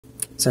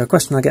So a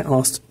question I get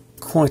asked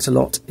quite a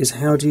lot is,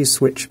 how do you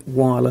switch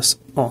wireless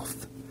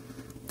off?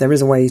 There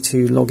is a way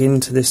to log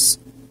into this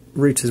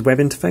router's web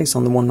interface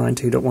on the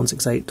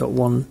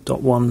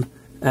 192.168.1.1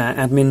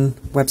 admin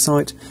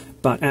website,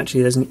 but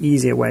actually there's an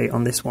easier way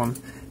on this one,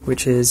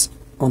 which is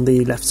on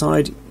the left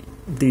side,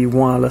 the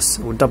wireless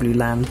or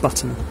WLAN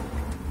button.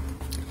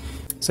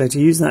 So to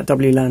use that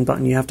WLAN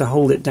button, you have to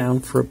hold it down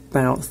for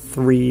about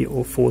 3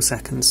 or 4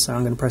 seconds. So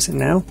I'm going to press it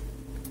now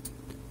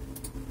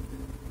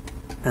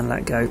and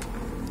let go.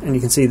 And you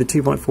can see the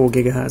 2.4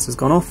 gigahertz has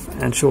gone off,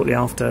 and shortly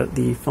after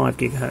the 5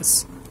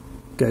 gigahertz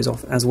goes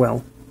off as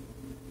well.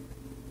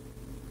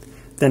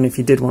 Then if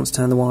you did want to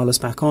turn the wireless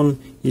back on,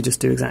 you just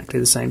do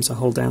exactly the same. So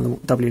hold down the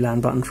WLAN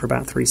button for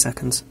about 3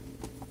 seconds.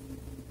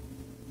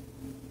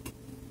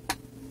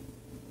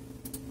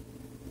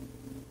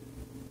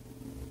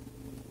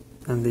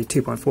 And the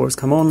 2.4 has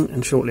come on,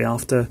 and shortly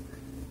after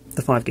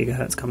the 5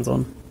 gigahertz comes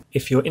on.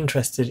 If you're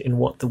interested in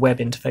what the web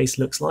interface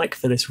looks like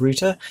for this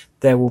router,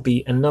 there will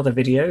be another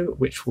video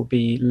which will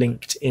be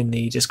linked in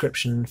the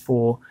description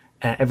for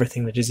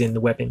everything that is in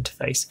the web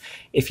interface.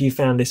 If you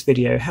found this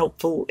video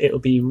helpful, it will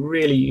be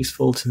really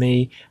useful to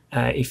me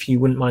if you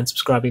wouldn't mind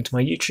subscribing to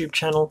my YouTube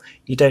channel.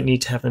 You don't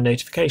need to have the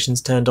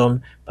notifications turned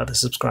on, but the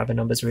subscriber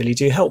numbers really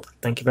do help.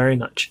 Thank you very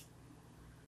much.